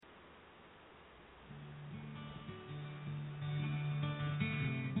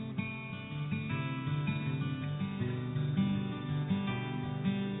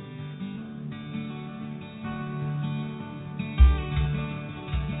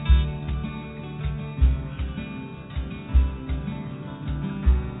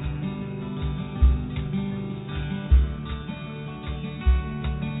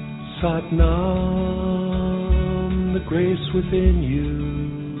Satnam, the grace within you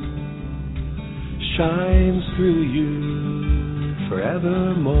shines through you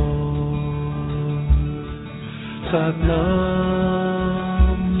forevermore. Satnam,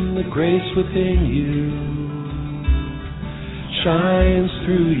 the grace within you shines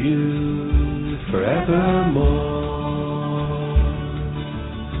through you forevermore.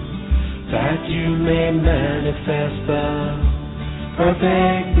 That you may manifest the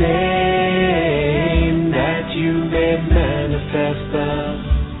perfect name, that you may manifest the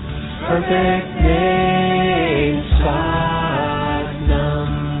perfect name.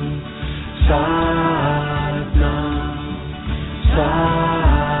 Satnam, Satnam,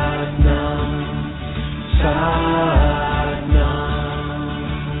 Satnam, Satnam,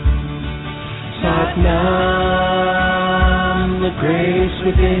 Satnam, the grace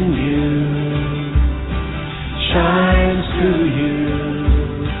within you shines through you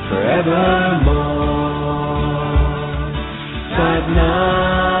forevermore.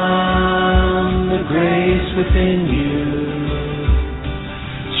 Satnam, the grace within you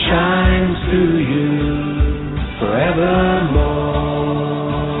shines through you forevermore.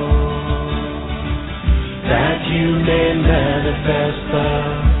 That you may manifest the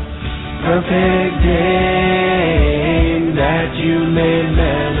perfect name, that you may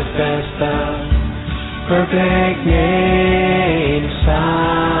manifest the perfect name.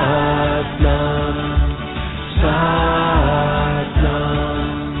 Satnam, Satnam,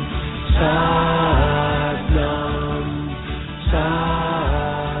 Satnam, Satnam.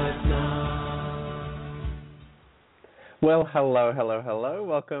 Well, hello.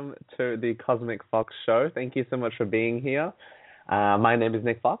 Welcome to the Cosmic Fox Show. Thank you so much for being here. My name is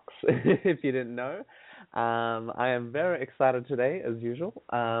Nick Fox, if you didn't know. I am very excited today, as usual.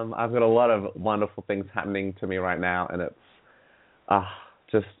 I've got a lot of wonderful things happening to me right now, and it's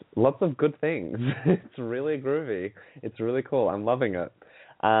just lots of good things. It's really groovy. It's really cool. I'm loving it.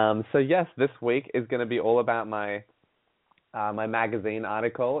 So yes, this week is going to be all about my my magazine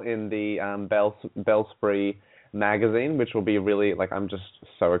article in the Bellspree magazine, which will be really, I'm just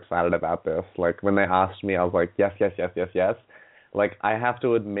so excited about this. Like, when they asked me, I was like, yes. Like, I have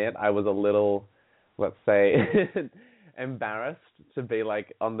to admit, I was a little, let's say, embarrassed to be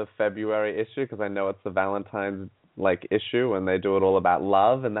on the February issue, because I know it's the Valentine's issue and they do it all about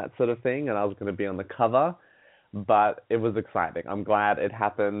love and that sort of thing, and I was going to be on the cover, but it was exciting. I'm glad it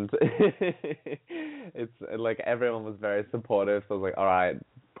happened. It's everyone was very supportive, so I was like, all right,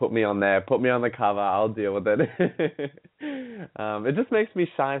 put me on there, put me on the cover, I'll deal with it. It just makes me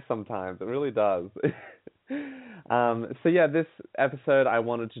shy sometimes, it really does. So yeah, this episode I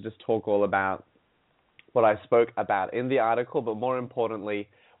wanted to just talk all about what I spoke about in the article, but more importantly,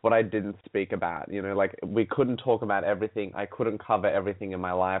 what I didn't speak about. We couldn't talk about everything. I couldn't cover everything in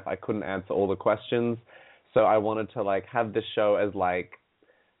my life. I couldn't answer all the questions. So I wanted to have this show as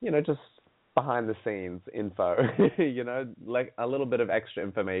just behind the scenes info, a little bit of extra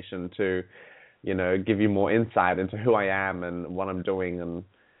information to, give you more insight into who I am and what I'm doing and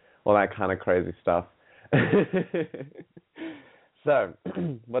all that kind of crazy stuff. So,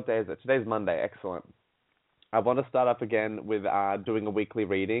 what day is it? Today's Monday. Excellent. I want to start up again with doing a weekly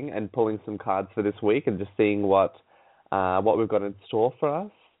reading and pulling some cards for this week and just seeing what we've got in store for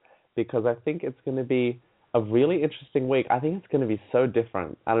us, because I think it's going to be a really interesting week. I think it's going to be so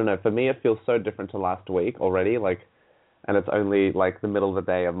different. I don't know. For me, it feels so different to last week already. And it's only the middle of the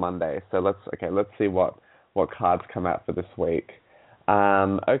day of Monday. So let's see what cards come out for this week.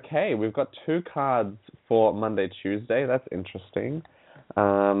 Okay, we've got 2 cards for Monday, Tuesday. That's interesting.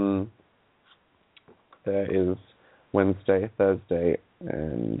 There is Wednesday, Thursday,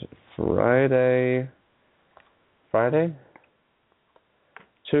 and Friday. Friday?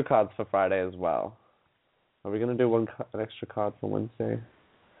 2 cards for Friday as well. Are we going to do an extra card for Wednesday?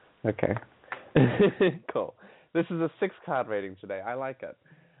 Okay. Cool. This is a 6-card reading today. I like it.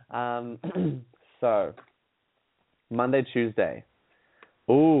 So, Monday, Tuesday.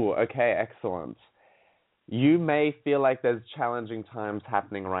 Ooh, okay, excellent. You may feel like there's challenging times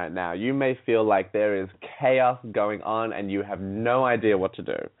happening right now. You may feel like there is chaos going on and you have no idea what to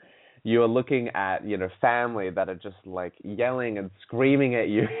do. You are looking at, family that are just yelling and screaming at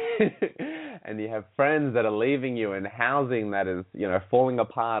you. And you have friends that are leaving you and housing that is, falling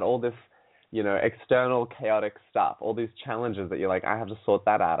apart, all this, external chaotic stuff, all these challenges that you're like, I have to sort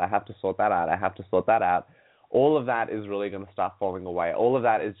that out. I have to sort that out. I have to sort that out. All of that is really going to start falling away. All of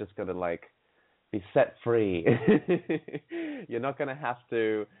that is just going to be set free. You're not going to have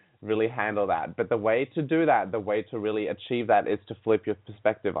to really handle that. But the way to do that, the way to really achieve that is to flip your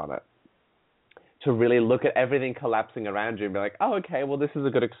perspective on it. to really look at everything collapsing around you and be like, oh, okay, well, this is a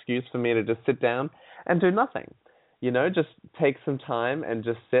good excuse for me to just sit down and do nothing. Just take some time and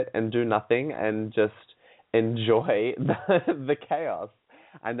just sit and do nothing and just enjoy the chaos.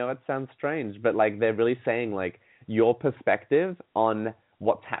 I know it sounds strange, but like they're really saying like your perspective on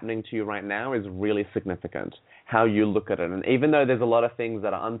what's happening to you right now is really significant. How you look at it, and even though there's a lot of things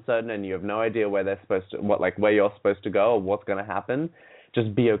that are uncertain and you have no idea where where you're supposed to go or what's going to happen,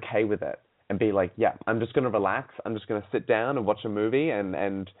 just be okay with it and be like, yeah, I'm just going to relax. I'm just going to sit down and watch a movie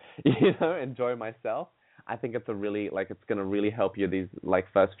and enjoy myself. I think it's it's going to really help you these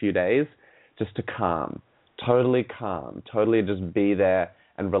first few days just to calm, totally just be there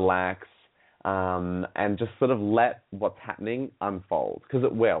and relax, and just sort of let what's happening unfold, because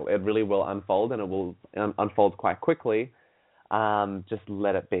it really will unfold, and it will unfold quite quickly. Just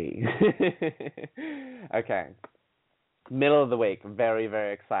let it be. Okay. Middle of the week, very,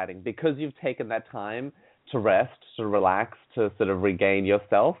 very exciting, because you've taken that time to rest, to relax, to sort of regain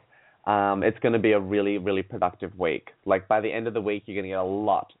yourself. It's going to be a really, really productive week. Like by the end of the week, you're going to get a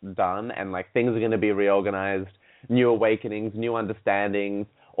lot done, and things are going to be reorganized, new awakenings, new understandings,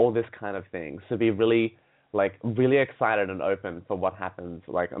 all this kind of thing. So be really excited and open for what happens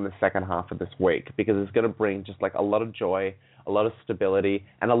on the second half of this week, because it's going to bring just a lot of joy, a lot of stability,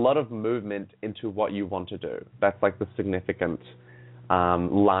 and a lot of movement into what you want to do. That's the significant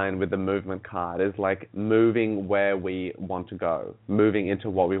line with the movement card, is moving where we want to go, moving into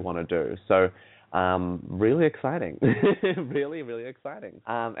what we want to do. So really exciting. Really, really exciting.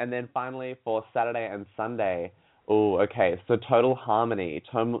 And then finally for Saturday and Sunday, so total harmony,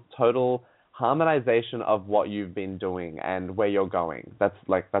 total harmonization of what you've been doing and where you're going.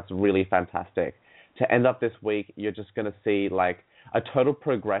 That's really fantastic. To end up this week, you're just going to see a total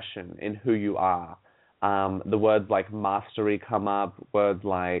progression in who you are. The words like mastery come up, words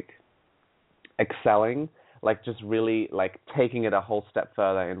like excelling, just really taking it a whole step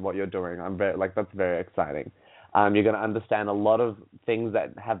further in what you're doing. That's very exciting. You're going to understand a lot of things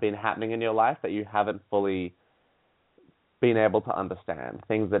that have been happening in your life that you haven't fully been able to understand,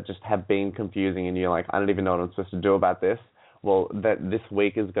 things that just have been confusing, and you're I don't even know what I'm supposed to do about this. Well, this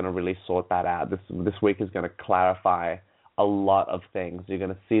week is going to really sort that out. This week is going to clarify a lot of things. You're going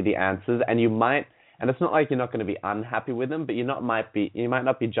to see the answers, and and it's not like you're not going to be unhappy with them, but you might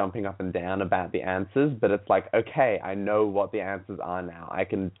not be jumping up and down about the answers, but it's okay, I know what the answers are now. I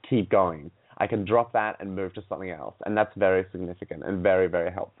can keep going. I can drop that and move to something else, and that's very significant and very,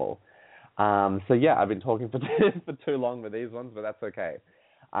 very helpful. So yeah, I've been talking for too long with these ones, but that's okay.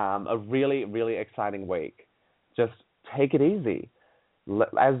 A really, really exciting week. Just take it easy.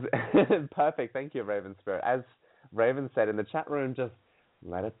 Perfect. Thank you, Raven Spirit. As Raven said in the chat room, just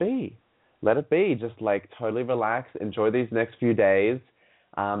let it be. Let it be. Just totally relax. Enjoy these next few days.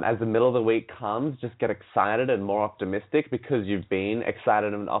 As the middle of the week comes, just get excited and more optimistic, because you've been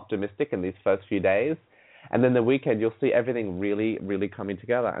excited and optimistic in these first few days. And then the weekend, you'll see everything really, really coming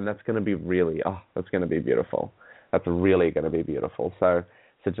together. And that's going to be that's going to be beautiful. That's really going to be beautiful. So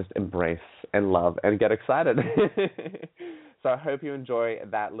just embrace and love and get excited. So I hope you enjoy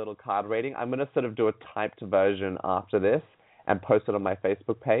that little card reading. I'm going to sort of do a typed version after this and post it on my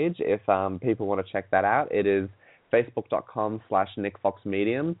Facebook page if people want to check that out. It is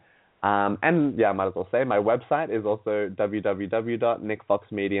facebook.com/NickFoxMedium. And yeah, I might as well say my website is also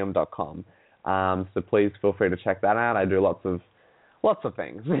www.nickfoxmedium.com. So please feel free to check that out. I do lots of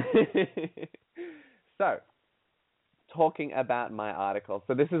things. So, talking about my article.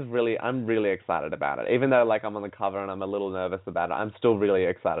 So this is I'm really excited about it. Even though I'm on the cover and I'm a little nervous about it, I'm still really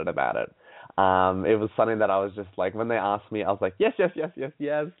excited about it. It was something that I was just when they asked me, I was like, yes.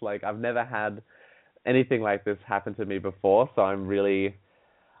 I've never had anything like this happen to me before. So I'm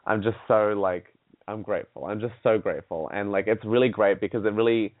just so I'm grateful. I'm just so grateful. And it's really great because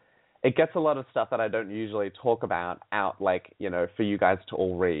it gets a lot of stuff that I don't usually talk about out, for you guys to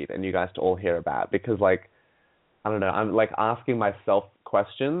all read and you guys to all hear about. Because, I don't know, I'm, asking myself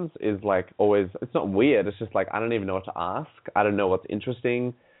questions is, always, it's not weird. It's just, I don't even know what to ask. I don't know what's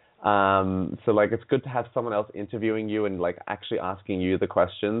interesting. So, it's good to have someone else interviewing you and, actually asking you the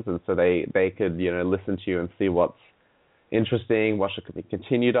questions. And so they could, listen to you and see what's interesting, what should be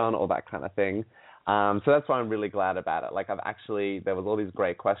continued on, all that kind of thing. So that's why I'm really glad about it. There was all these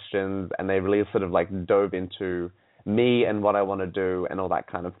great questions, and they really sort of dove into me and what I want to do and all that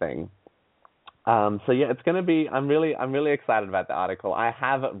kind of thing. So yeah, it's going to be, I'm really excited about the article. I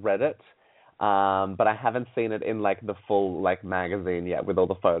have read it, but I haven't seen it in the full magazine yet with all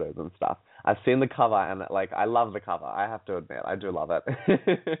the photos and stuff. I've seen the cover, and I love the cover. I have to admit, I do love it.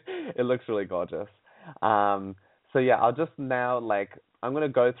 It looks really gorgeous. So yeah, I'll just now I'm gonna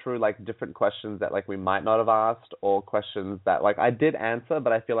go through like different questions that like we might not have asked, or questions that like I did answer,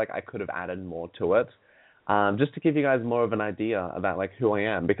 but I feel like I could have added more to it, just to give you guys more of an idea about like who I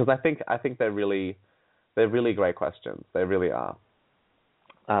am, because I think they're really great questions. They really are.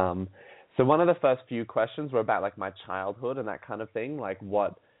 Um, so one of the first few questions were about like my childhood and that kind of thing, like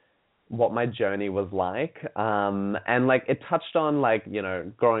what my journey was like. And like it touched on like,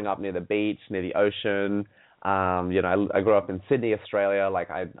 growing up near the beach, near the ocean. I grew up in Sydney, Australia. Like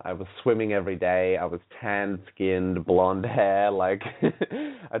I was swimming every day. I was tan skinned, blonde hair, like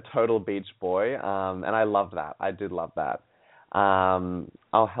a total beach boy. And I loved that. I did love that. Oh,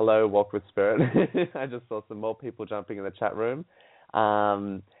 hello, Walk with Spirit. I just saw some more people jumping in the chat room.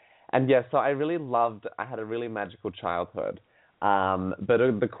 And yeah, so I had a really magical childhood. But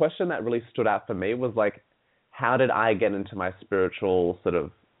the question that really stood out for me was like, how did I get into my spiritual sort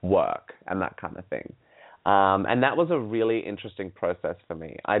of work and that kind of thing? And that was a really interesting process for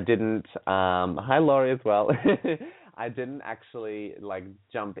me. I didn't, hi Laurie as well. I didn't actually like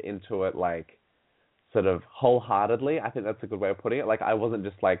jump into it like sort of wholeheartedly. I think that's a good way of putting it. Like I wasn't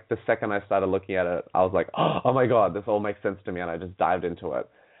just like, the second I started looking at it, I was like, oh my God, this all makes sense to me. And I just dived into it.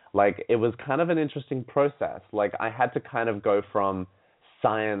 Like it was kind of an interesting process. Like I had to kind of go from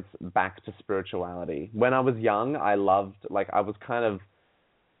science back to spirituality. When I was young, I was kind of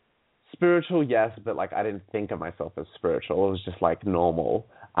spiritual, yes, but like I didn't think of myself as spiritual. It was just like normal.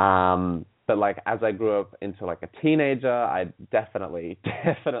 But like as I grew up into like a teenager, I definitely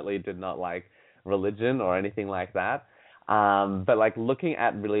did not like religion or anything like that. But like looking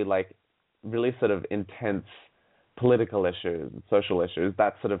at really sort of intense political issues, social issues,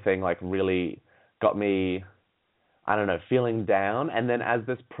 that sort of thing, like really got me, I don't know, feeling down. And then as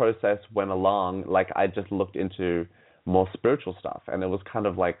this process went along, like I just looked into more spiritual stuff, and it was kind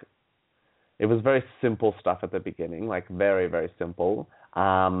of like, it was very simple stuff at the beginning, like very, very simple.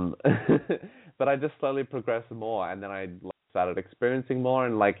 But I just slowly progressed more, and then I started experiencing more,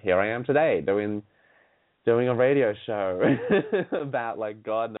 and like here I am today doing a radio show about like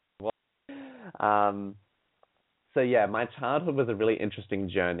God knows what. So yeah, my childhood was a really interesting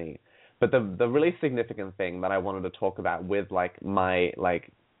journey. But the really significant thing that I wanted to talk about with like my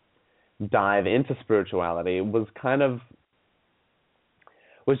like dive into spirituality was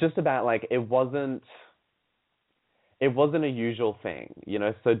just about like it wasn't a usual thing,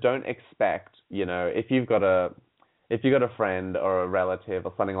 so don't expect, if you've got a friend or a relative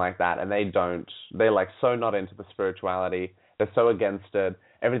or something like that, and they're like so not into the spirituality, they're so against it,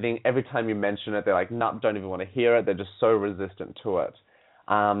 every time you mention it, they're like, no, don't even want to hear it, they're just so resistant to it.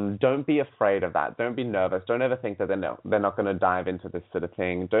 Don't be afraid of that. Don't be nervous. Don't ever think that they're not going to dive into this sort of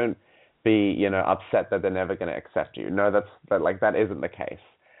thing. Don't be, upset that they're never going to accept you. No, that isn't the case.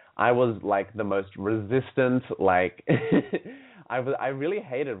 I was like the most resistant, like I really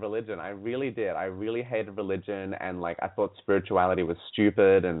hated religion. I really did. I really hated religion, and like I thought spirituality was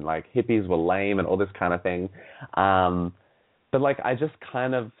stupid, and like hippies were lame and all this kind of thing. But like I just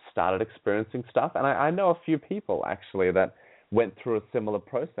kind of started experiencing stuff, and I know a few people actually that went through a similar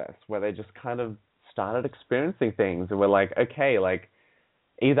process where they just kind of started experiencing things and were like, okay, like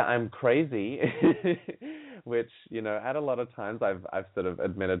either I'm crazy, which, at a lot of times I've sort of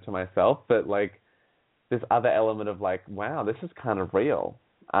admitted to myself, but like this other element of like, wow, this is kind of real.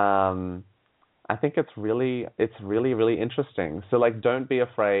 I think it's really, really interesting. So like, don't be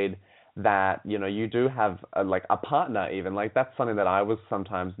afraid that, you do have a partner even. Like that's something that I was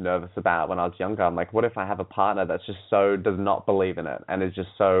sometimes nervous about when I was younger. I'm like, what if I have a partner that's just does not believe in it and is just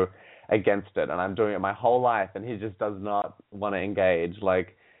so against it, and I'm doing it my whole life and he just does not want to engage?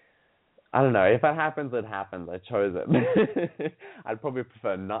 Like, I don't know. If it happens, it happens. I chose it. I'd probably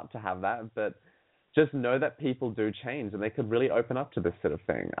prefer not to have that, but just know that people do change and they could really open up to this sort of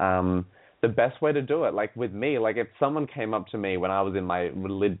thing. The best way to do it, like with me, like if someone came up to me when I was in my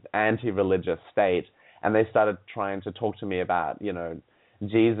anti-religious state and they started trying to talk to me about,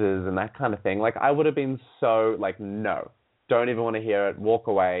 Jesus and that kind of thing, like I would have been so like, no, don't even want to hear it, walk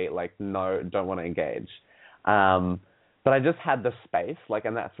away, like, no, don't want to engage. But I just had the space, like,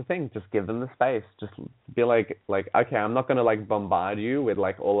 and that's the thing, just give them the space. Just be like, okay, I'm not going to like bombard you with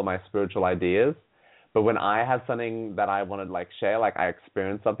like all of my spiritual ideas. But when I have something that I want to like share, like I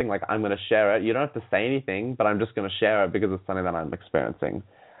experienced something, like I'm going to share it. You don't have to say anything, but I'm just going to share it because it's something that I'm experiencing.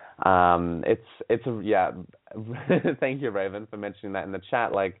 Yeah. Thank you, Raven, for mentioning that in the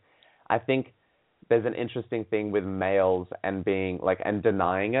chat. Like, I think there's an interesting thing with males and being like, and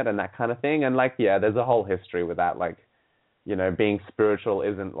denying it and that kind of thing. And like, yeah, there's a whole history with that. Like, being spiritual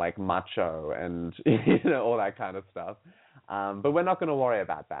isn't like macho and, all that kind of stuff. But we're not going to worry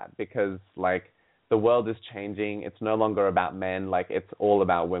about that because like, the world is changing. It's no longer about men. Like, it's all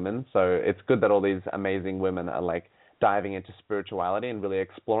about women. So it's good that all these amazing women are like diving into spirituality and really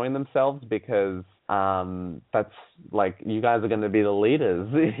exploring themselves, because that's like, you guys are going to be the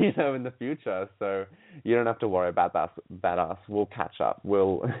leaders, in the future. So you don't have to worry about us. We'll catch up.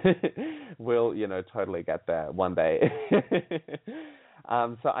 We'll totally get there one day.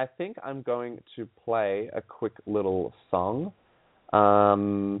 So I think I'm going to play a quick little song.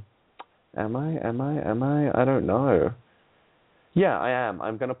 Am I? I don't know. Yeah, I am.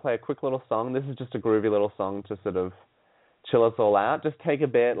 I'm going to play a quick little song. This is just a groovy little song to sort of chill us all out. Just take a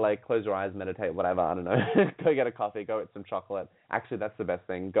bit, like close your eyes, meditate, whatever. I don't know. Go get a coffee, go eat some chocolate. Actually, that's the best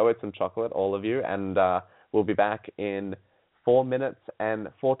thing. Go eat some chocolate, all of you, and we'll be back in 4 minutes and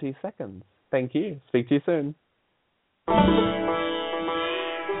 40 seconds. Thank you. Speak to you soon.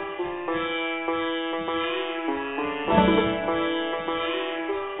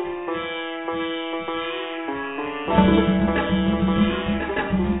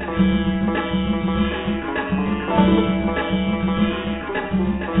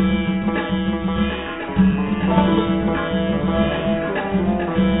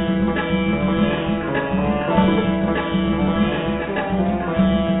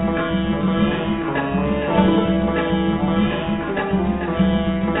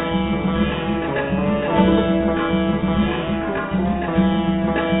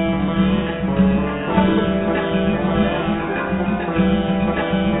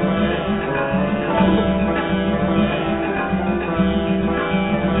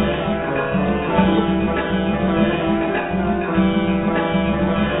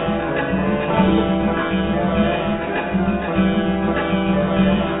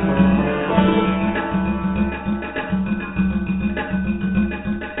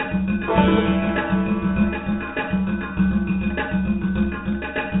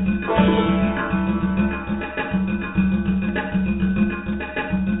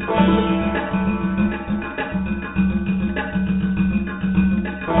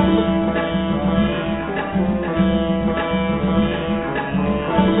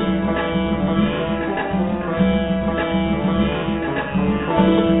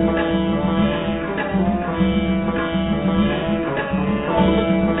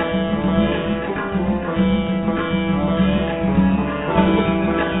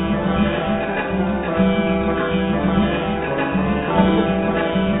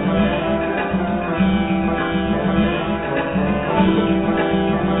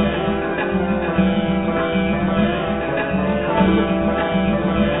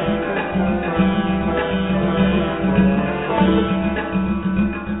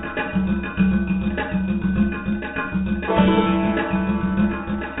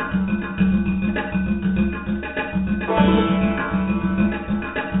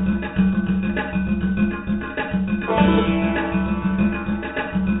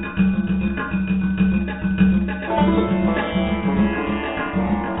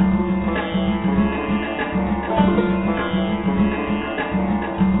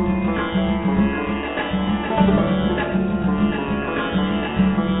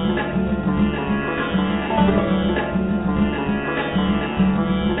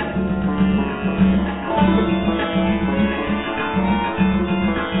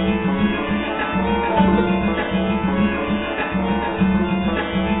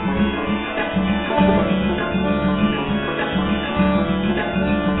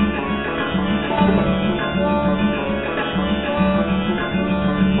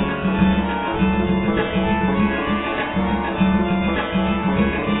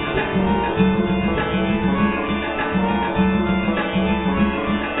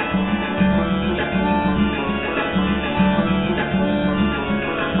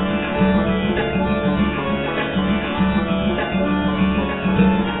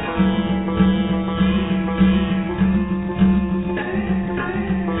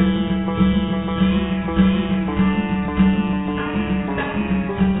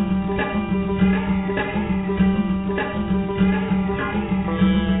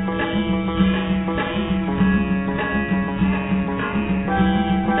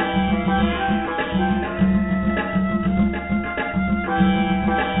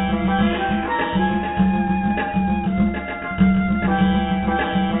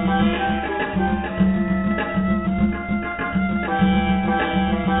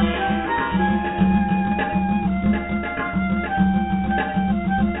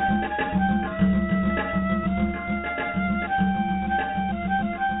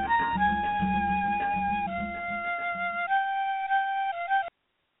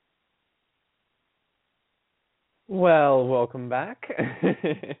 welcome back.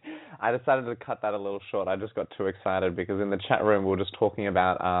 I decided to cut that a little short. I just got too excited because in the chat room we were just talking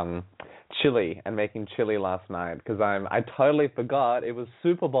about chili and making chili last night because I totally forgot it was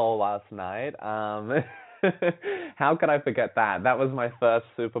Super Bowl last night. How could I forget that? That was my first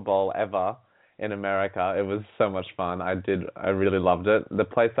Super Bowl ever in America. It was so much fun. I really loved it. The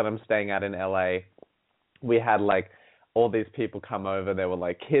place that I'm staying at in LA, we had like all these people come over. There were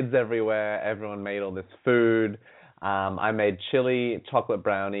like kids everywhere. Everyone made all this food. I made chili, chocolate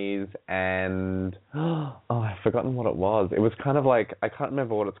brownies, and I've forgotten what it was. It was kind of like, I can't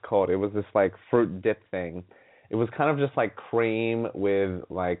remember what it's called. It was this like fruit dip thing. It was kind of just like cream with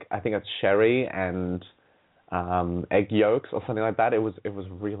like, I think it's cherry and egg yolks or something like that. It was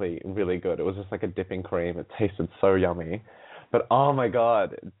really, really good. It was just like a dipping cream. It tasted so yummy. But oh my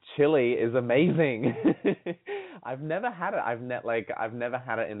God, chili is amazing. I've never had it. I've never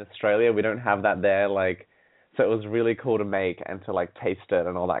had it in Australia. We don't have that there. Like, so it was really cool to make and to like taste it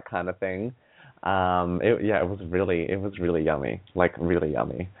and all that kind of thing. It was really yummy. Like really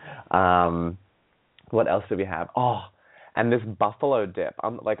yummy. What else did we have? Oh, and this buffalo dip.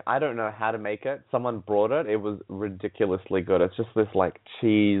 I don't know how to make it. Someone brought it. It was ridiculously good. It's just this like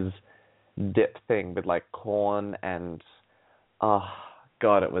cheese dip thing with like corn and oh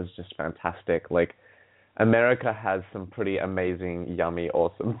God, it was just fantastic. Like America has some pretty amazing, yummy,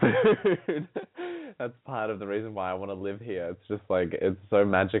 awesome food. That's part of the reason why I want to live here. It's just like it's so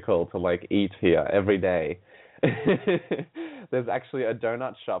magical to like eat here every day. There's actually a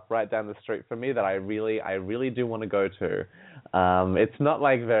donut shop right down the street from me that I really do want to go to. It's not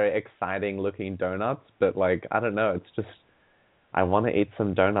like very exciting looking donuts, but like I don't know, it's just I want to eat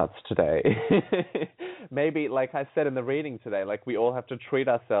some donuts today. Maybe, like I said in the reading today, like we all have to treat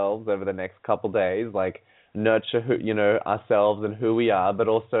ourselves over the next couple days, like nurture ourselves and who we are, but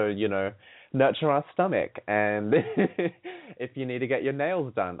also, nurture our stomach. And if you need to get your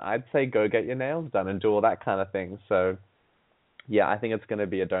nails done, I'd say go get your nails done and do all that kind of thing. So yeah, I think it's going to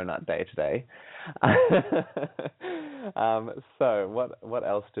be a donut day today. So what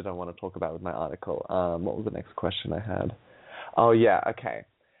else did I want to talk about with my article? What was the next question I had? Oh, yeah, okay.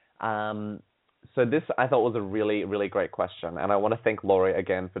 So this I thought was a really, really great question, and I want to thank Laurie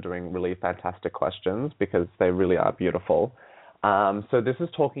again for doing really fantastic questions because they really are beautiful. So this is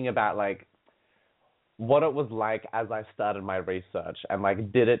talking about, like, what it was like as I started my research, and,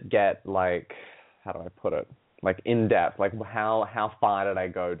 like, did it get, like, how do I put it? Like, in-depth, like, how far did I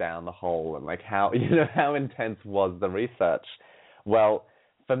go down the hole, and, like, how intense was the research? Well,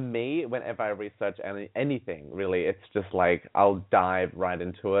 for me, whenever I research anything, really, it's just like I'll dive right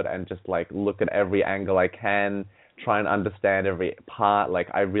into it and just like look at every angle I can, try and understand every part. Like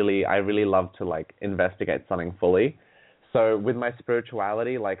I really love to like investigate something fully. So with my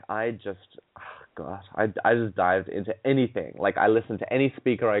spirituality, like I just dived into anything. Like I listened to any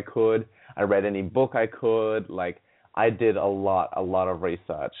speaker I could. I read any book I could. Like I did a lot of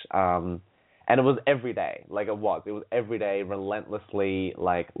research. And it was every day, like it was every day, relentlessly,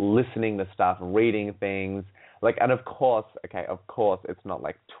 like, listening to stuff, reading things, like, and of course, it's not,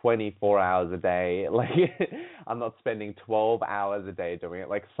 like, 24 hours a day, like, I'm not spending 12 hours a day doing it,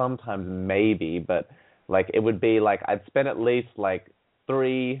 like, sometimes maybe, but, like, it would be, like, I'd spend at least, like,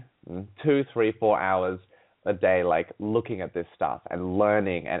 2, 3, 4 hours a day, like, looking at this stuff, and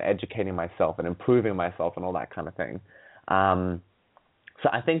learning, and educating myself, and improving myself, and all that kind of thing. So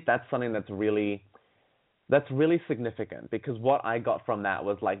I think that's something that's really significant because what I got from that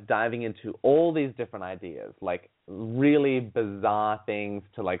was like diving into all these different ideas, like really bizarre things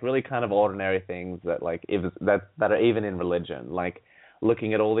to like really kind of ordinary things that like that are even in religion, like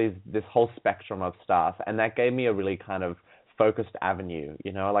looking at all this whole spectrum of stuff, and that gave me a really kind of focused avenue,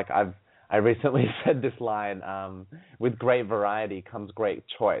 like I recently said this line, with great variety comes great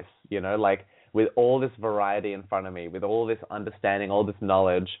choice, like with all this variety in front of me, with all this understanding, all this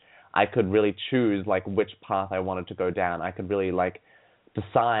knowledge, I could really choose like which path I wanted to go down. I could really like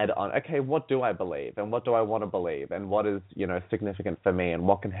decide on, okay, what do I believe and what do I want to believe and what is, significant for me and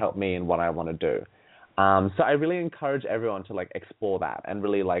what can help me and what I want to do. So I really encourage everyone to like explore that and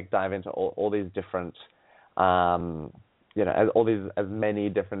really like dive into all these different, as many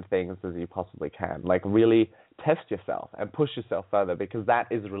different things as you possibly can. Like really test yourself and push yourself further because that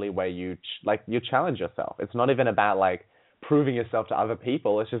is really where you challenge yourself. It's not even about like proving yourself to other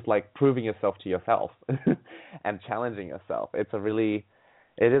people. It's just like proving yourself to yourself and challenging yourself. It is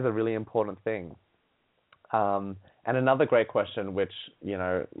a really important thing. And another great question, which,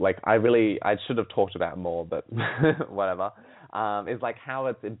 I should have talked about more, but whatever, is like how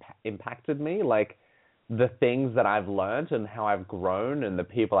it's impacted me, like the things that I've learned and how I've grown and the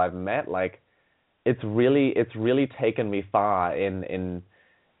people I've met, like it's really taken me far in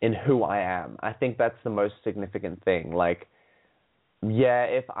who I am. I think that's the most significant thing. Like, yeah,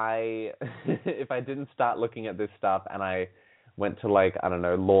 if I if I didn't start looking at this stuff and I went to, like, I don't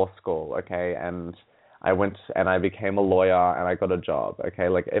know, law school, okay, and I went and I became a lawyer and I got a job, okay,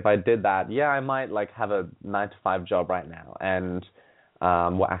 like if I did that, yeah, I might like have a 9 to 5 job right now, and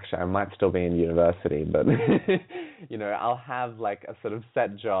well, actually, I might still be in university, but I'll have like a sort of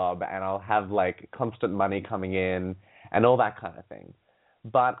set job and I'll have like constant money coming in and all that kind of thing.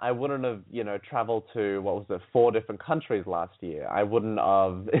 But I wouldn't have, traveled to, what was it, 4 different countries last year. I wouldn't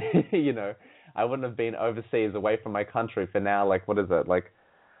have, I wouldn't have been overseas away from my country for now, like, what is it, like,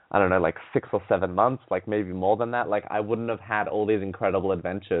 I don't know, like 6 or 7 months, like maybe more than that. Like, I wouldn't have had all these incredible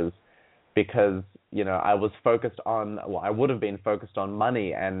adventures because, I was focused on, well, I would have been focused on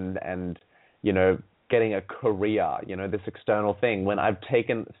money and, getting a career, this external thing, when I've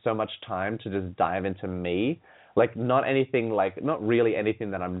taken so much time to just dive into me. Like, not really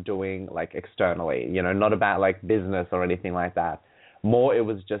anything that I'm doing, like, externally, not about, like, business or anything like that. More, it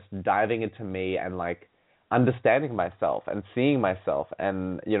was just diving into me and, like, understanding myself and seeing myself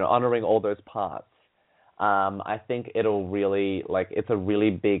and, honoring all those parts. I think it'll really, like, it's a really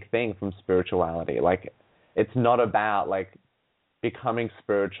big thing from spirituality. Like, it's not about, like, becoming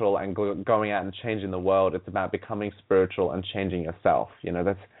spiritual and going out and changing the world. It's about becoming spiritual and changing yourself.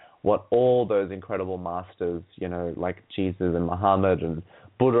 That's what all those incredible masters, like Jesus and Muhammad and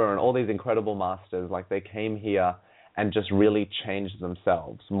Buddha and all these incredible masters, like, they came here and just really changed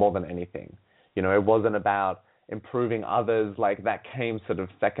themselves more than anything. It wasn't about improving others, like, that came sort of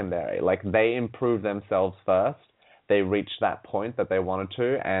secondary. Like, they improved themselves first. They reached that point that they wanted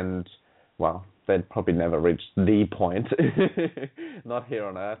to, and, well, they'd probably never reach the point, not here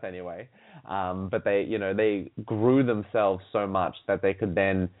on Earth anyway. But they grew themselves so much that they could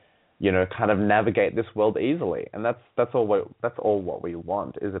then, kind of navigate this world easily. And that's all what we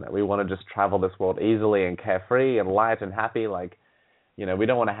want, isn't it? We want to just travel this world easily and carefree and light and happy. Like, we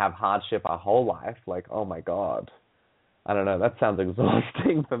don't want to have hardship our whole life. Like, oh my God, I don't know, that sounds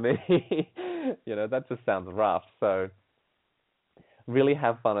exhausting for me. That just sounds rough. So really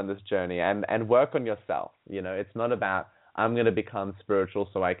have fun on this journey and work on yourself. It's not about, I'm going to become spiritual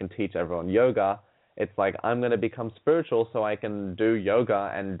so I can teach everyone yoga. It's like, I'm going to become spiritual so I can do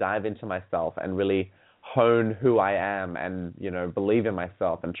yoga and dive into myself and really hone who I am and, believe in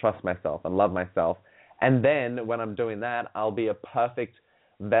myself and trust myself and love myself. And then when I'm doing that, I'll be a perfect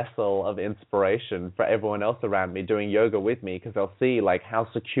vessel of inspiration for everyone else around me doing yoga with me, because they'll see, like, how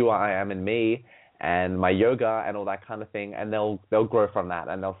secure I am in me and my yoga and all that kind of thing, and they'll grow from that,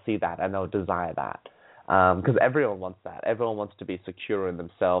 and they'll see that, and they'll desire that. Because everyone wants that. Everyone wants to be secure in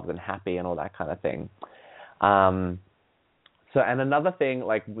themselves and happy and all that kind of thing. And another thing,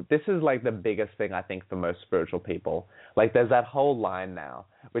 like, this is, like, the biggest thing, I think, for most spiritual people. Like, there's that whole line now,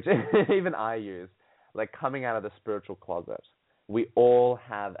 which even I use, like, coming out of the spiritual closet. We all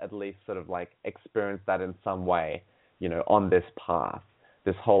have at least sort of, like, experienced that in some way, on this path.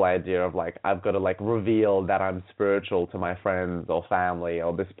 This whole idea of, like, I've got to, like, reveal that I'm spiritual to my friends or family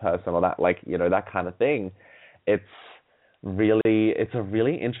or this person or that, like, that kind of thing. It's a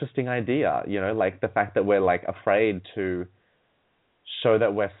really interesting idea, like, the fact that we're, like, afraid to show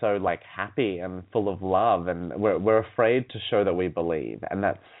that we're so, like, happy and full of love, and we're afraid to show that we believe. And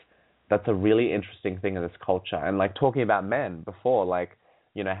that's a really interesting thing in this culture. And, like, talking about men before, like,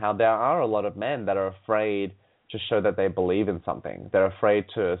 how there are a lot of men that are afraid to show that they believe in something. They're afraid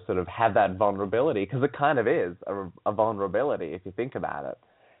to sort of have that vulnerability, because it kind of is a vulnerability if you think about it.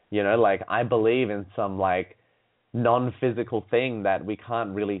 Like, I believe in some, like, non-physical thing that we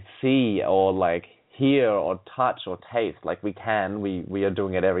can't really see or, like, hear or touch or taste. Like, we are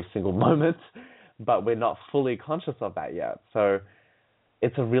doing it every single moment, but we're not fully conscious of that yet. So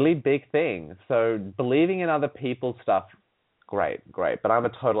it's a really big thing. So believing in other people's stuff, great. But I'm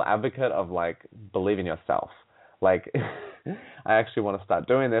a total advocate of, like, believe in yourself. Like, I actually want to start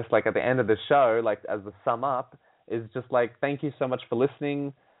doing this. Like, at the end of the show, like, as the sum up, is just like, thank you so much for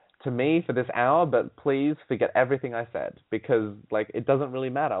listening to me for this hour, but please forget everything I said, because, like, it doesn't really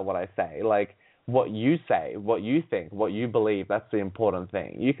matter what I say. Like, what you say, what you think, what you believe, that's the important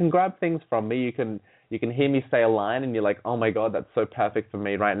thing. You can grab things from me. You can hear me say a line and you're like, oh my God, that's so perfect for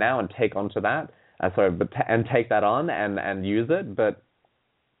me right now, and take onto that. And take that on and use it. But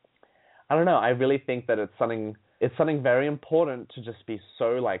I don't know. I really think that it's something very important to just be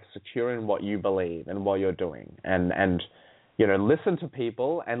so, like, secure in what you believe and what you're doing, and listen to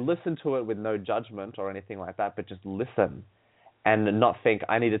people and listen to it with no judgment or anything like that, but just listen and not think,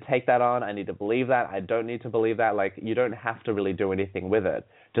 I need to take that on, I need to believe that, I don't need to believe that. Like, you don't have to really do anything with it.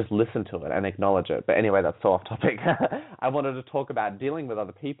 Just listen to it and acknowledge it. But anyway, that's so off topic. I wanted to talk about dealing with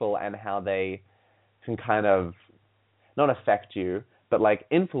other people and how they can kind of not affect you, but like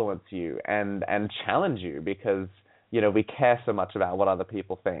influence you and challenge you, because, you know, we care so much about what other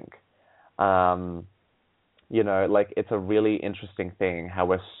people think. You know, like, it's a really interesting thing how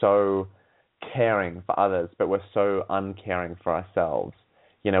we're so caring for others, but we're so uncaring for ourselves.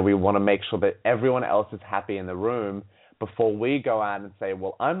 You know, we want to make sure that everyone else is happy in the room before we go out and say,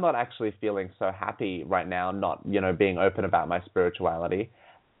 well, I'm not actually feeling so happy right now, not, you know, being open about my spirituality.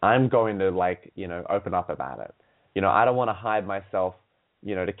 I'm going to, like, you know, open up about it. You know, I don't want to hide myself,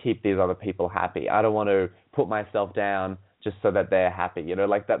 you know, to keep these other people happy. I don't want to put myself down just so that they're happy. You know,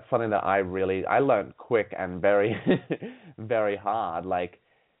 like, that's something that I learned quick and very, very hard. Like,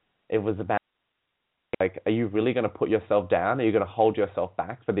 it was about, like, are you really going to put yourself down? Are you going to hold yourself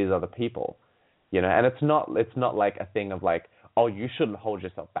back for these other people? You know, and it's not like a thing of like, oh, you shouldn't hold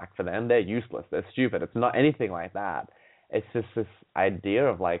yourself back for them. They're useless. They're stupid. It's not anything like that. It's just this idea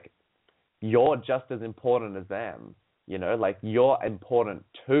of like, you're just as important as them. You know, like, you're important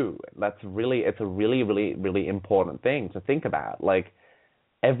too. It's a really, really, really important thing to think about. Like,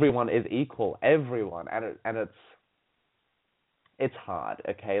 everyone is equal, everyone, and it's hard.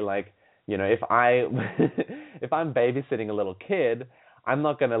 Okay, like, you know, if I'm babysitting a little kid, I'm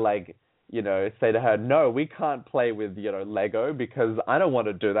not gonna, like, you know, say to her, no, we can't play with, you know, Lego, because I don't want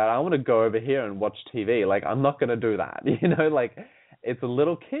to do that. I want to go over here and watch TV. Like, I'm not gonna do that. You know, like, it's a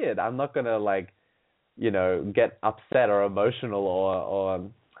little kid. I'm not gonna, like, you know, get upset or emotional or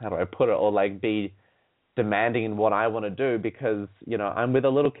how do I put it, or like be demanding in what I want to do, because, you know, I'm with a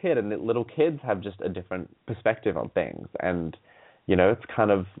little kid, and little kids have just a different perspective on things. And, you know, it's kind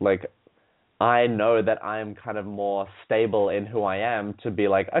of like, I know that I'm kind of more stable in who I am to be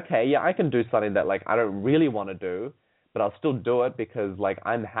like, okay, yeah, I can do something that, like, I don't really want to do, but I'll still do it because, like,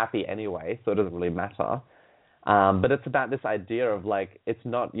 I'm happy anyway, so it doesn't really matter. But it's about this idea of, like, it's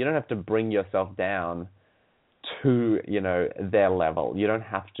not, you don't have to bring yourself down to, you know, their level. You don't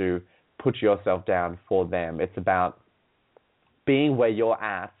have to put yourself down for them. It's about being where you're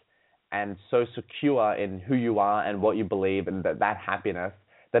at and so secure in who you are and what you believe, and that happiness,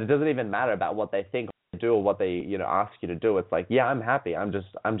 that it doesn't even matter about what they think or do or what they, you know, ask you to do. It's like, yeah, I'm happy. I'm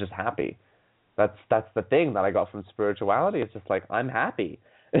just happy. That's the thing that I got from spirituality. It's just like, I'm happy.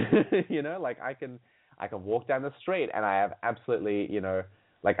 You know, like, I can walk down the street and I have absolutely, you know,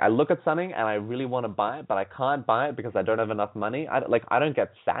 like, I look at something and I really want to buy it, but I can't buy it because I don't have enough money. I don't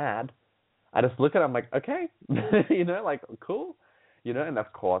get sad. I just look at it, I'm like, okay, you know, like, cool, you know, and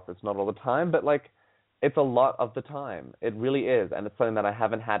of course it's not all the time, but, like, it's a lot of the time. It really is, and it's something that I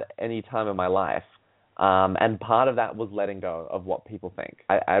haven't had any time in my life. And part of that was letting go of what people think.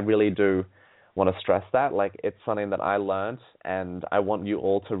 I really do want to stress that. Like, it's something that I learned, and I want you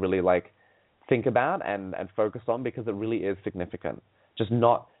all to really, like, think about and focus on, because it really is significant. Just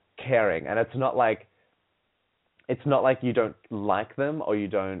not caring. And it's not like you don't like them or you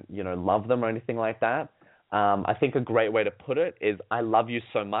don't, you know, love them or anything like that. I think a great way to put it is, I love you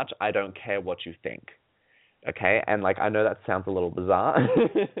so much, I don't care what you think. Okay? And, like, I know that sounds a little bizarre,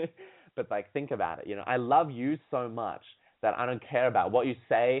 but, like, think about it. You know, I love you so much that I don't care about what you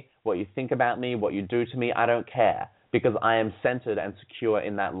say, what you think about me, what you do to me. I don't care, because I am centered and secure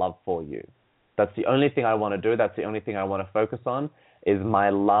in that love for you. That's the only thing I want to do. That's the only thing I want to focus on, is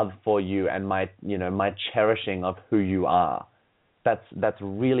my love for you and my, you know, my cherishing of who you are. That's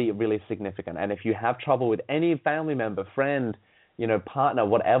really, really significant. And if you have trouble with any family member, friend, you know, partner,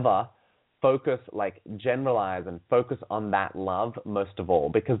 whatever, focus, like, generalize and focus on that love most of all,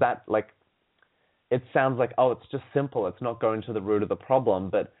 because that, like, it sounds like, oh, it's just simple, it's not going to the root of the problem,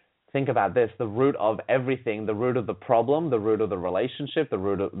 but think about this, the root of everything, the root of the problem, the root of the relationship, the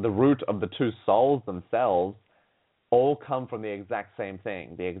root of the two souls themselves, all come from the exact same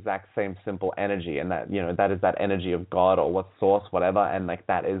thing, the exact same simple energy. And that, you know, that is that energy of God or what source, whatever. And, like,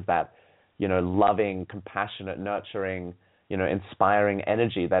 that is that, you know, loving, compassionate, nurturing, you know, inspiring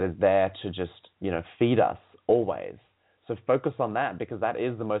energy that is there to just, you know, feed us always. So focus on that, because that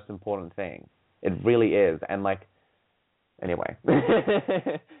is the most important thing. It really is. And, like, anyway,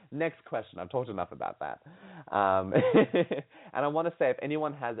 next question. I've talked enough about that. And I want to say, if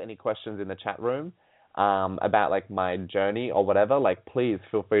anyone has any questions in the chat room, about, like, my journey or whatever, like, please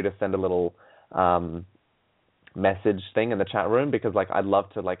feel free to send a little message thing in the chat room, because, like, I'd love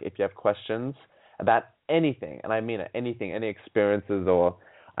to, like, if you have questions about anything, and I mean it, anything, any experiences or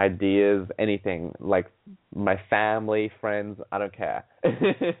ideas, anything, like my family, friends, I don't care.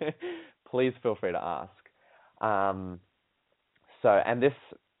 Please feel free to ask. and this,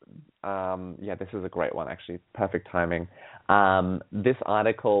 this is a great one, actually. Perfect timing. This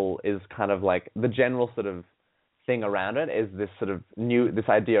article is kind of like the general sort of thing around it is this sort of this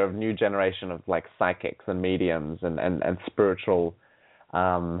idea of new generation of like psychics and mediums and spiritual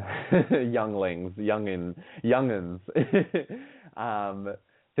youngins.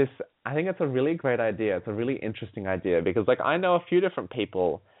 This, I think it's a really great idea. It's a really interesting idea because like I know a few different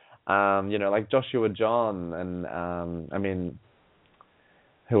people, like Joshua John and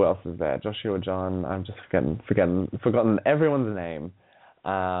who else is there? Joshua John. I'm just forgotten everyone's name.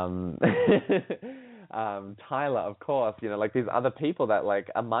 Tyler, of course. Like these other people that like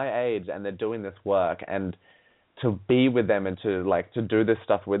are my age and they're doing this work, and to be with them and to do this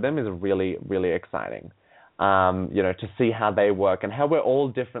stuff with them is really, really exciting. To see how they work and how we're all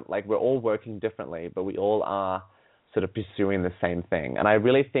different. Like we're all working differently, but we all are sort of pursuing the same thing. And I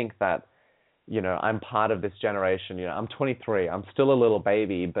really think that, I'm part of this generation. I'm 23. I'm still a little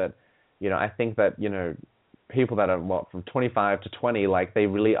baby, but, I think that, people that are, from 25 to 20, like they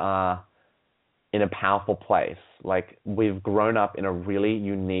really are in a powerful place. Like we've grown up in a really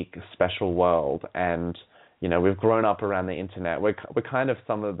unique, special world, and, we've grown up around the internet. We're kind of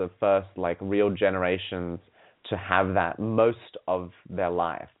some of the first, like, real generations to have that most of their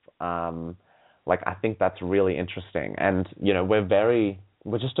life. I think that's really interesting. And,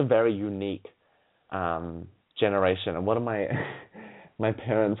 we're just a very unique generation. And what am my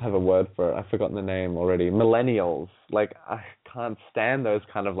parents have a word for it. I've forgotten the name already. Millennials. Like, I can't stand those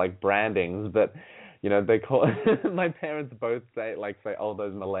kind of, like, brandings, but, they call my parents both say, oh,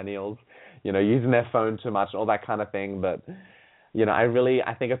 those millennials, using their phone too much and all that kind of thing. But,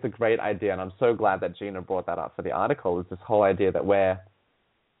 I think it's a great idea, and I'm so glad that Gina brought that up for the article, is this whole idea that we're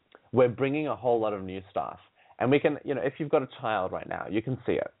bringing a whole lot of new stuff. And we can, if you've got a child right now, you can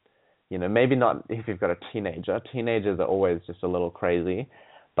see it. Maybe not if you've got a teenager. Teenagers are always just a little crazy.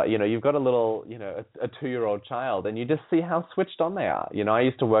 But, you've got a little, a 2-year-old child, and you just see how switched on they are. I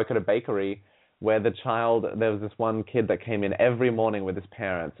used to work at a bakery where there was this one kid that came in every morning with his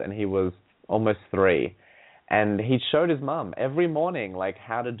parents, and he was almost 3. And he showed his mum every morning, like,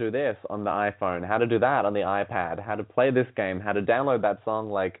 how to do this on the iPhone, how to do that on the iPad, how to play this game, how to download that song.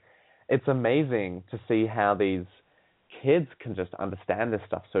 Like, it's amazing to see how these kids can just understand this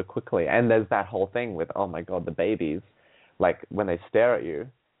stuff so quickly. And there's that whole thing with, oh my God, the babies, like when they stare at you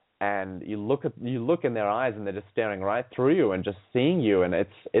and you look in their eyes and they're just staring right through you and just seeing you. And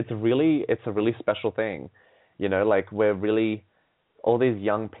it's a really special thing. Like we're really, all these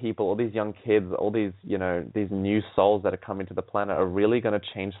young people, all these young kids, all these, these new souls that are coming to the planet are really going to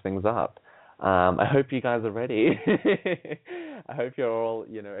change things up. I hope you guys are ready. I hope you're all,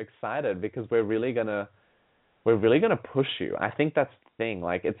 excited, because we're really going to push you. I think that's the thing.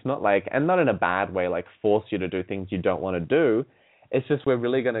 Like, it's not like, and not in a bad way, like force you to do things you don't want to do. It's just, we're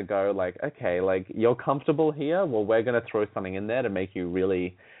really going to go like, okay, like you're comfortable here. Well, we're going to throw something in there to make you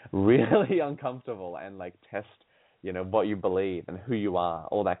really, really uncomfortable and like test, what you believe and who you are,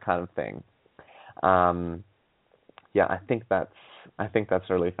 all that kind of thing. I think that's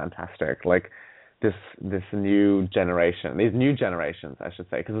really fantastic. Like this new generation, these new generations, I should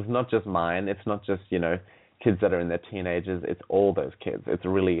say, because it's not just mine. It's not just, kids that are in their teenagers. It's all those kids. It's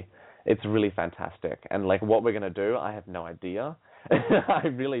really fantastic. And like what we're going to do, I have no idea. I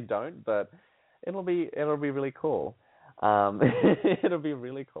really don't, but it'll be really cool. It'll be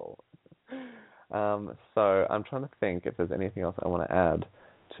really cool. So I'm trying to think if there's anything else I want to add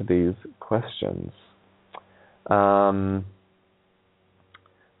to these questions. I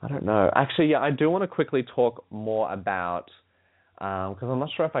don't know. Actually, I do want to quickly talk more about, because I'm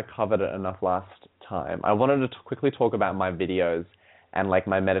not sure if I covered it enough last time. I wanted to quickly talk about my videos and like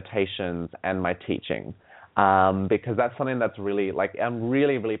my meditations and my teaching, because that's something that's really, like, I'm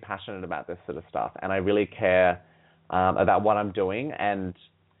really, really passionate about this sort of stuff, and I really care about what I'm doing, and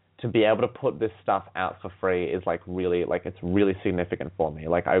to be able to put this stuff out for free is like really, like, it's really significant for me.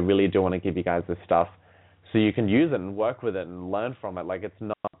 Like, I really do want to give you guys this stuff so you can use it and work with it and learn from it. Like, it's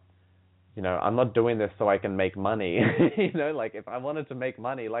not, I'm not doing this so I can make money. Like, if I wanted to make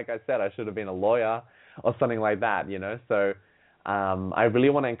money, like I said, I should have been a lawyer or something like that, So I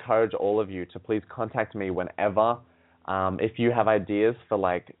really want to encourage all of you to please contact me whenever. If you have ideas for,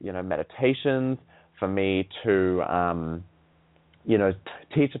 like, meditations, for me to,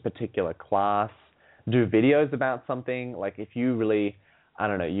 teach a particular class, do videos about something. Like, if you really, I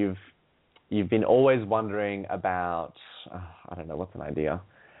don't know, you've been always wondering about, I don't know, what's an idea?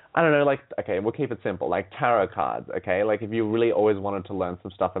 I don't know, like, okay, we'll keep it simple, like tarot cards, okay? Like, if you really always wanted to learn some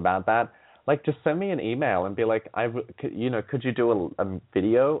stuff about that, like, just send me an email and be like, could you do a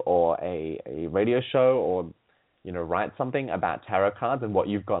video or a radio show, or, write something about tarot cards and what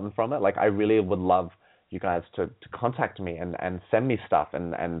you've gotten from it. Like, I really would love you guys to contact me and send me stuff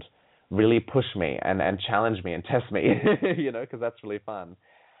and really push me and challenge me and test me, because that's really fun.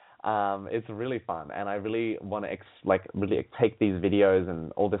 It's really fun, and I really want to really take these videos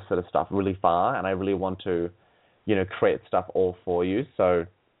and all this sort of stuff really far, and I really want to, create stuff all for you. So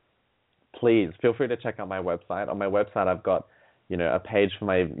please feel free to check out my website. On my website, I've got, a page for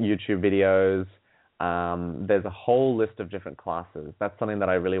my YouTube videos. There's a whole list of different classes. That's something that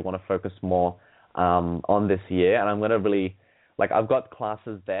I really want to focus more on this year, and I'm going to really, I've got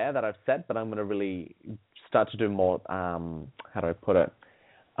classes there that I've set, but I'm going to really start to do more, how do I put it,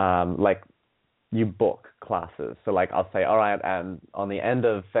 you book classes. So I'll say, all right, and on the end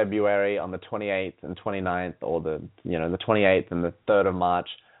of February, on the 28th and 29th, or the 28th and the 3rd of March,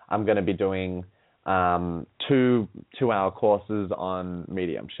 I'm going to be doing 2-hour courses on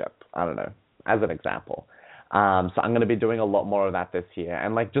mediumship. I don't know, as an example. So I'm going to be doing a lot more of that this year,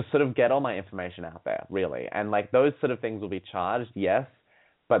 and just sort of get all my information out there, really. And those sort of things will be charged, yes,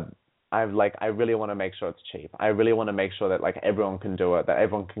 but I really want to make sure it's cheap. I really want to make sure that everyone can do it, that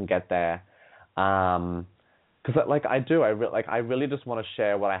everyone can get there. Because I really just want to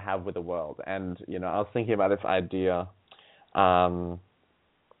share what I have with the world. And I was thinking about this idea,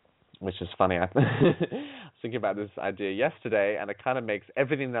 which is funny. I was thinking about this idea yesterday, and it kind of makes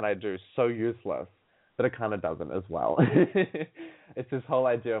everything that I do so useless that it kind of doesn't as well. It's this whole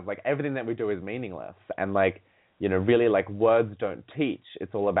idea of everything that we do is meaningless, and really words don't teach.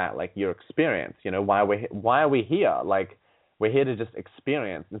 It's all about your experience. Why are we here? We're here to just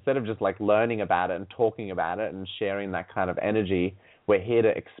experience, instead of just learning about it and talking about it and sharing that kind of energy. We're here to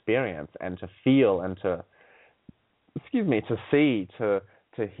experience and to feel and to see, to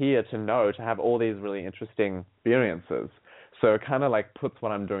hear, to know, to have all these really interesting experiences. So it kind of puts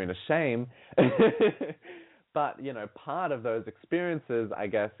what I'm doing to shame. But, part of those experiences, I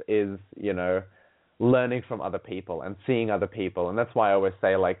guess, is, learning from other people and seeing other people. And that's why I always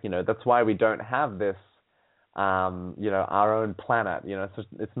say, that's why we don't have this, our own planet.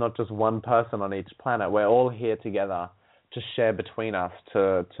 It's not just one person on each planet. We're all here together to share between us,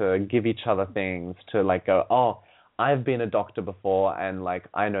 to give each other things, to go, oh, I've been a doctor before, and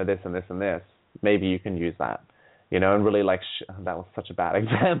I know this and this and this. Maybe you can use that, and really that was such a bad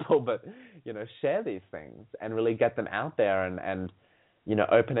example, but, share these things and really get them out there and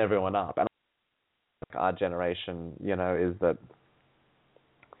open everyone up. And our generation, is that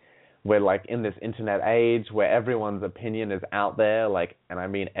we're in this internet age where everyone's opinion is out there, and I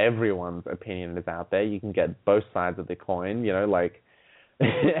mean everyone's opinion is out there. You can get both sides of the coin,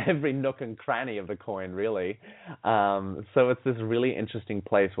 every nook and cranny of the coin, really. So it's this really interesting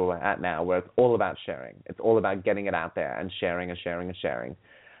place where we're at now, where it's all about sharing. It's all about getting it out there and sharing and sharing and sharing.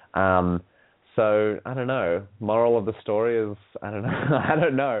 So I don't know. Moral of the story is, I don't know. I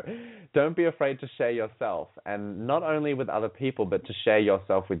don't know. Don't be afraid to share yourself, and not only with other people, but to share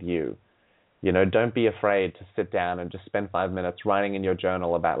yourself with you. Don't be afraid to sit down and just spend 5 minutes writing in your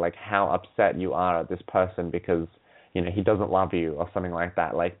journal about how upset you are at this person because, he doesn't love you or something like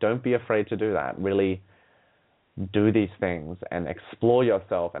that. Don't be afraid to do that. Really do these things and explore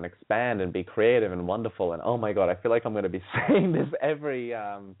yourself and expand and be creative and wonderful. And oh my God, I feel like I'm going to be saying this every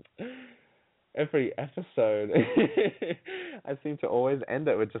episode. I seem to always end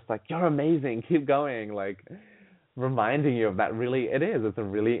it with just you're amazing, keep going, reminding you of that. Really, it's a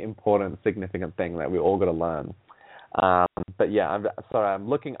really important, significant thing that we all got to learn. But yeah, I'm sorry,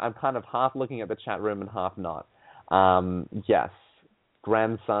 I'm kind of half looking at the chat room and half not. Yes,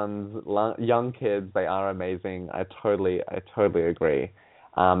 grandsons, young kids, they are amazing. I totally agree.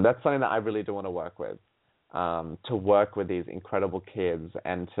 That's something that I really do want to work with. To work with these incredible kids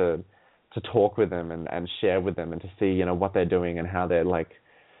and to talk with them and share with them and to see, what they're doing and how they're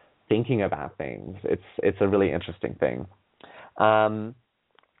thinking about things. It's a really interesting thing.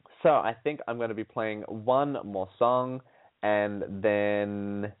 So I think I'm going to be playing one more song, and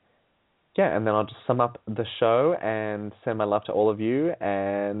then I'll just sum up the show and send my love to all of you.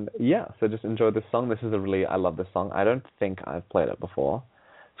 And so just enjoy this song. I love this song. I don't think I've played it before.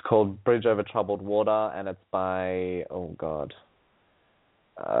 It's called Bridge Over Troubled Water, and it's by, oh God,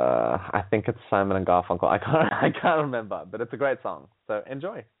 I think it's Simon and Garfunkel. I can't remember, but it's a great song. So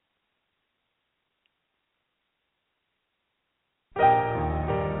enjoy.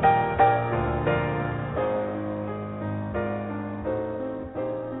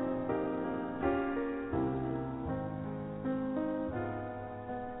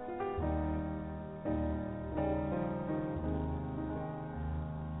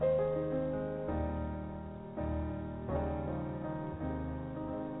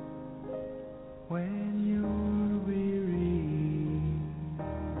 When you're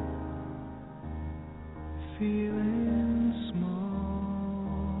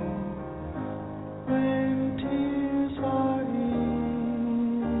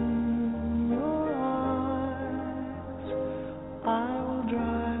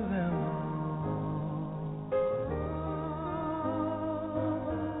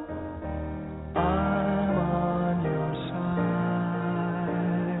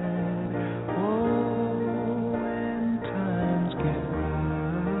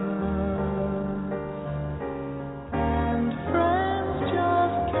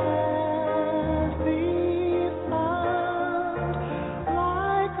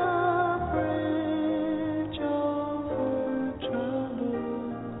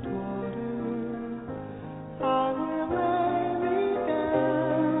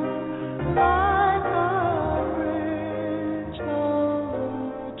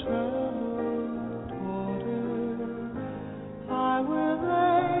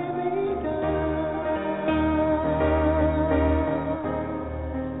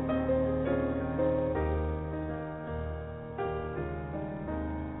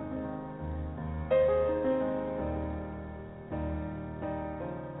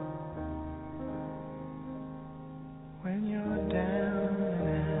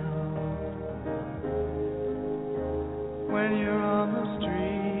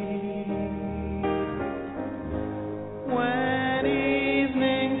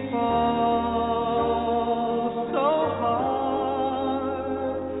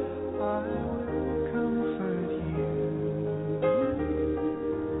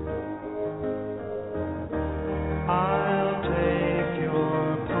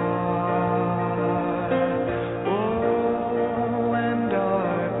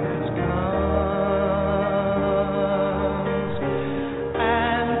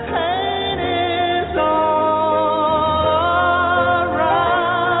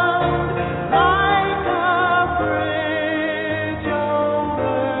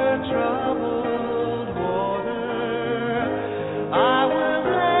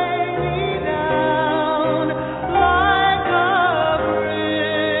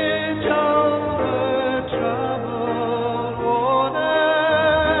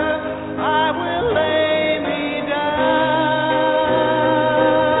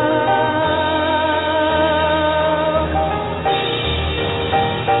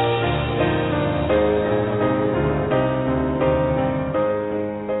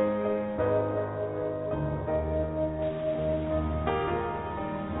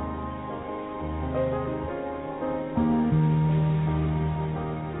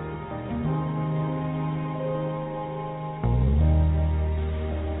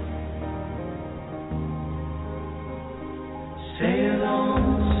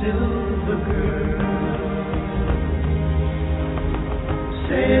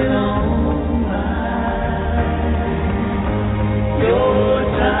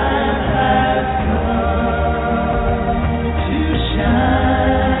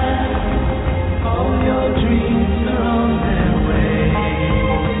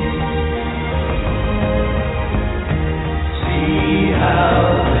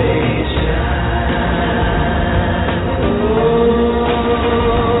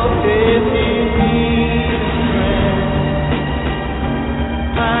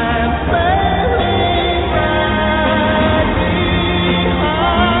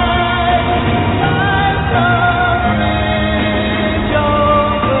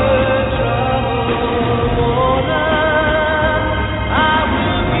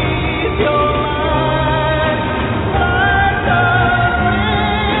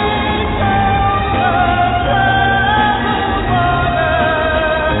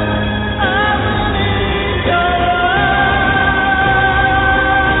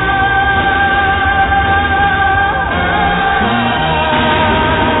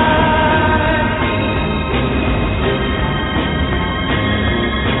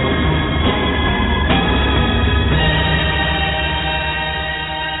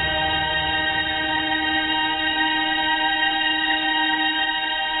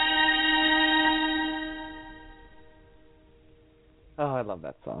love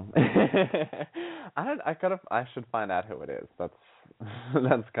that song. I should find out who it is. That's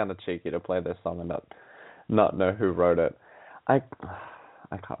that's kind of cheeky to play this song and not know who wrote it. I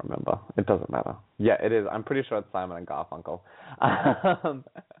can't remember. It doesn't matter. Yeah, it is. I'm pretty sure it's Simon and Garfunkel.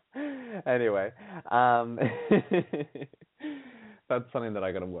 Anyway, that's something that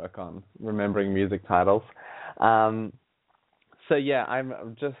I got to work on, remembering music titles. So yeah,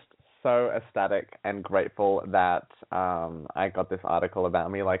 I'm just so ecstatic and grateful that I got this article about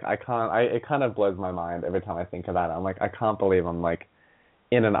me. Like, it kind of blows my mind every time I think about it. I'm like, I can't believe I'm like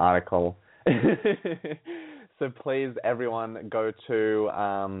in an article. So please, everyone, go to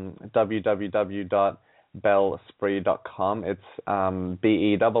www.bellesprit.com. It's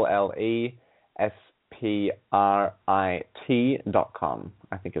BELLESPRIT.com,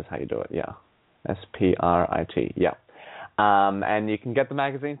 I think is how you do it. Yeah, SPRIT. Yeah. And you can get the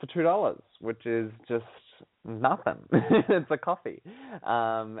magazine for $2, which is just nothing. It's a coffee.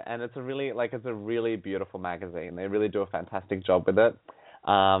 And it's a really beautiful magazine. They really do a fantastic job with it.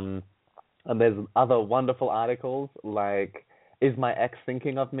 And there's other wonderful articles like Is My Ex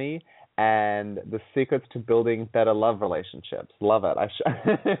Thinking of Me? And The Secrets to Building Better Love Relationships. Love it.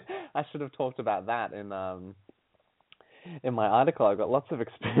 I should have talked about that in my article. I've got lots of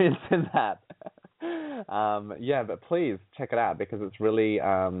experience in that. Yeah, but please check it out because it's really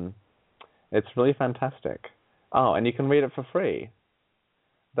fantastic. Oh, and you can read it for free.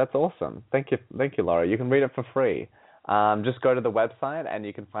 That's awesome. Thank you, Laura. You can read it for free. Just go to the website and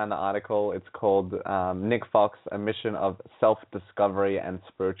you can find the article. It's called Nick Fox, A Mission of Self-Discovery and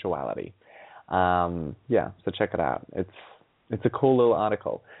Spirituality. Yeah, so check it out. It's a cool little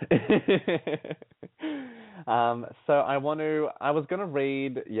article. So I'll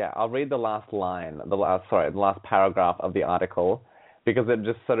read the last line, the last paragraph of the article, because it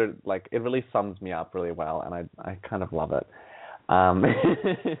just sort of like, it really sums me up really well, and I kind of love it.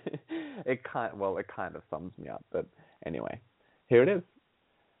 It kind of sums me up, but anyway, here it is.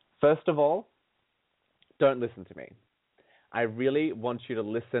 First of all, don't listen to me. I really want you to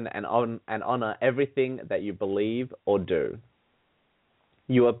listen and honor everything that you believe or do.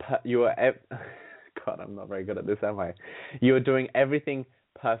 God, I'm not very good at this, am I? You are doing everything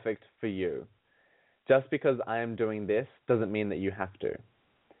perfect for you. Just because I am doing this doesn't mean that you have to.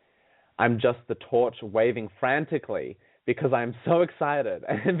 I'm just the torch waving frantically because I'm so excited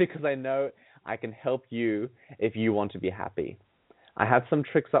and because I know I can help you if you want to be happy. I have some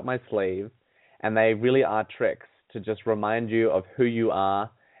tricks up my sleeve, and they really are tricks to just remind you of who you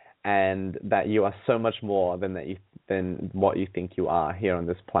are and that you are so much more than what you think you are here on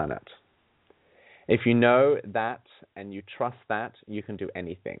this planet. If you know that and you trust that, you can do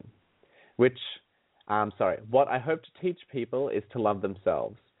anything. What I hope to teach people is to love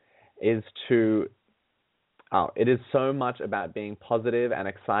themselves, it is so much about being positive and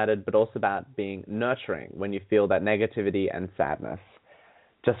excited, but also about being nurturing when you feel that negativity and sadness.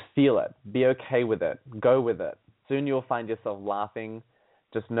 Just feel it. Be okay with it. Go with it. Soon you'll find yourself laughing.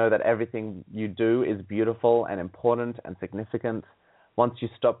 Just know that everything you do is beautiful and important and significant. Once you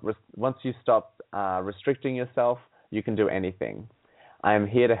stop restricting yourself, you can do anything. I am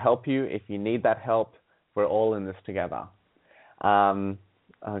here to help you if you need that help. We're all in this together. Oh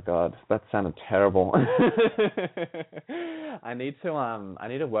God, that sounded terrible. I need to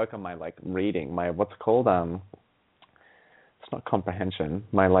work on my reading, what's it called? It's not comprehension.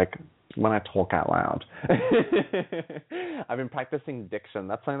 When I talk out loud. I've been practicing diction.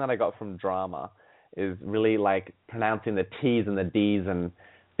 That's something that I got from drama, is really pronouncing the T's and the D's, and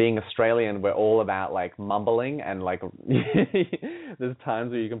being Australian, we're all about mumbling, and there's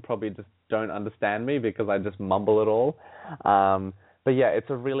times where you can probably just don't understand me because I just mumble it all. But yeah, it is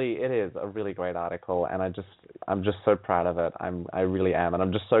a really great article, and I'm just so proud of it. I really am, and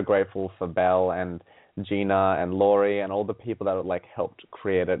I'm just so grateful for Belle and Gina and Laurie and all the people that helped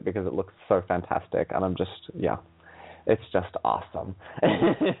create it, because it looks so fantastic, and it's just awesome.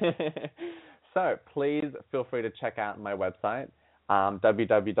 So please feel free to check out my website,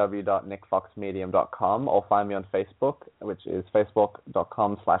 www.nickfoxmedium.com, or find me on Facebook, which is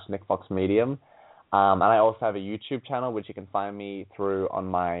facebook.com/nickfoxmedium. And I also have a YouTube channel, which you can find me through on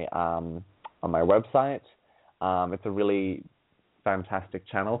my website. It's a really fantastic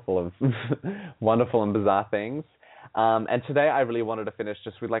channel full of wonderful and bizarre things. And today I really wanted to finish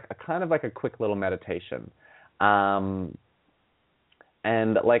just with a quick little meditation. And I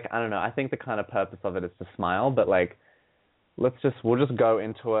don't know, I think the kind of purpose of it is to smile, but we'll just go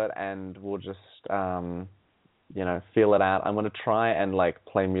into it, and we'll just feel it out. I'm going to try and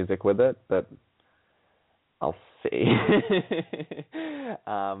play music with it, but I'll see.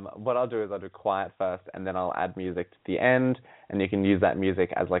 What I'll do is I'll do quiet first, and then I'll add music to the end, and you can use that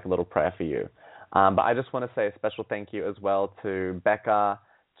music as like a little prayer for you. But I just want to say a special thank you as well to Becca,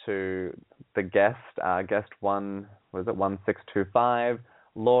 to the guest 1625,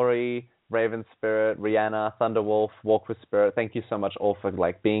 Laurie, Raven Spirit, Rihanna, Thunderwolf, Walk with Spirit. Thank you so much all for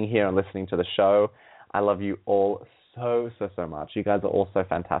like being here and listening to the show. I love you all so much. You guys are all so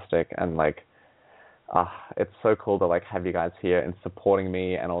fantastic, and like, it's so cool to like have you guys here and supporting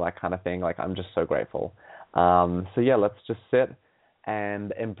me and all that kind of thing. Like, I'm just so grateful. So yeah, let's just sit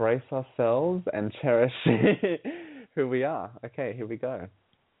and embrace ourselves and cherish who we are. Okay, here we go.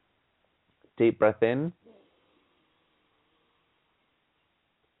 Deep breath in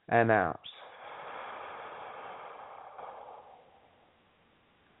and out.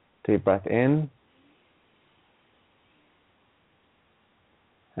 Deep breath in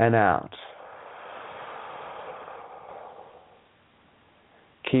and out.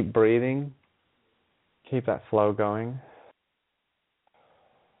 Keep breathing. Keep that flow going.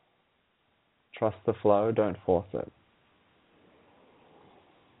 Trust the flow. Don't force it.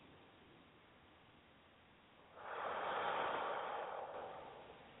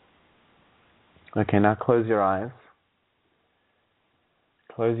 Okay, now close your eyes.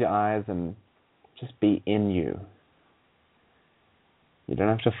 Close your eyes and just be in you. You don't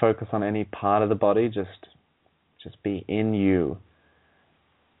have to focus on any part of the body, just be in you.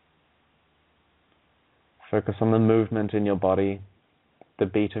 Focus on the movement in your body, the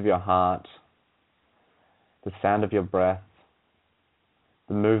beat of your heart, the sound of your breath,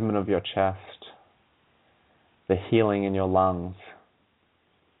 the movement of your chest, the healing in your lungs.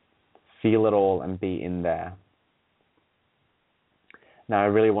 Feel it all and be in there. Now I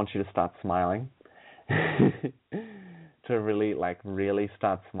really want you to start smiling. To really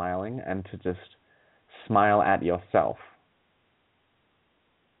start smiling, and to just smile at yourself.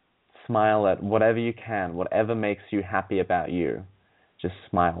 Smile at whatever you can, whatever makes you happy about you. Just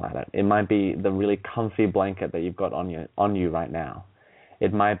smile at it. It might be the really comfy blanket that you've got on you right now.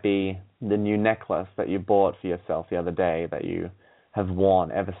 It might be the new necklace that you bought for yourself the other day that you have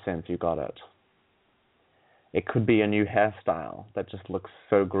worn ever since you got it. It could be a new hairstyle that just looks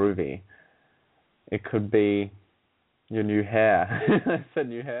so groovy. It could be your new hair. I said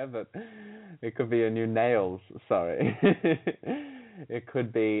new hair, but it could be your new nails. Sorry. It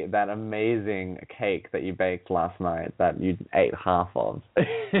could be that amazing cake that you baked last night that you ate half of.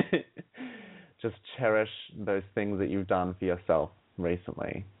 Just cherish those things that you've done for yourself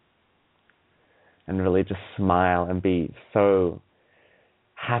recently. And really just smile and be so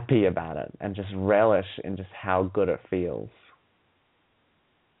happy about it, and just relish in just how good it feels.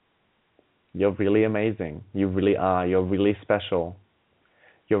 You're really amazing. You really are. You're really special.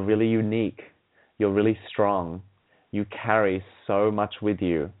 You're really unique. You're really strong. You carry so much with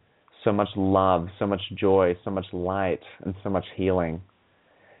you, so much love, so much joy, so much light, and so much healing.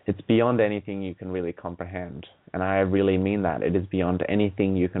 It's beyond anything you can really comprehend. And I really mean that. It is beyond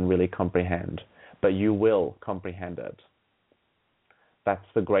anything you can really comprehend. But you will comprehend it. That's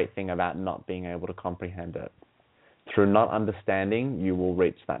the great thing about not being able to comprehend it. Through not understanding, you will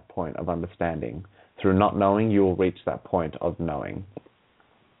reach that point of understanding. Through not knowing, you will reach that point of knowing.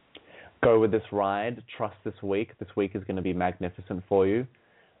 Go with this ride. Trust this week. This week is going to be magnificent for you.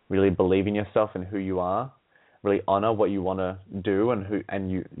 Really believe in yourself and who you are. Really honor what you want to do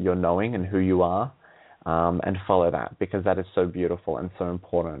and your knowing and who you are, and follow that, because that is so beautiful and so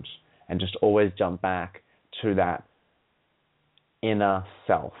important. And just always jump back to that inner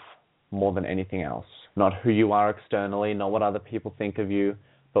self more than anything else. Not who you are externally, not what other people think of you,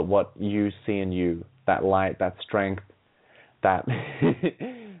 but what you see in you. That light, that strength, that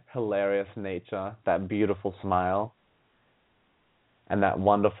hilarious nature, that beautiful smile, and that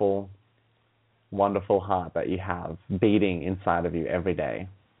wonderful, wonderful heart that you have beating inside of you every day.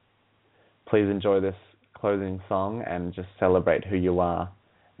 Please enjoy this closing song and just celebrate who you are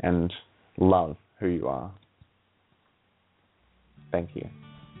and love who you are. Thank you.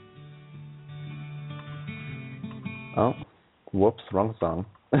 Oh, whoops, wrong song.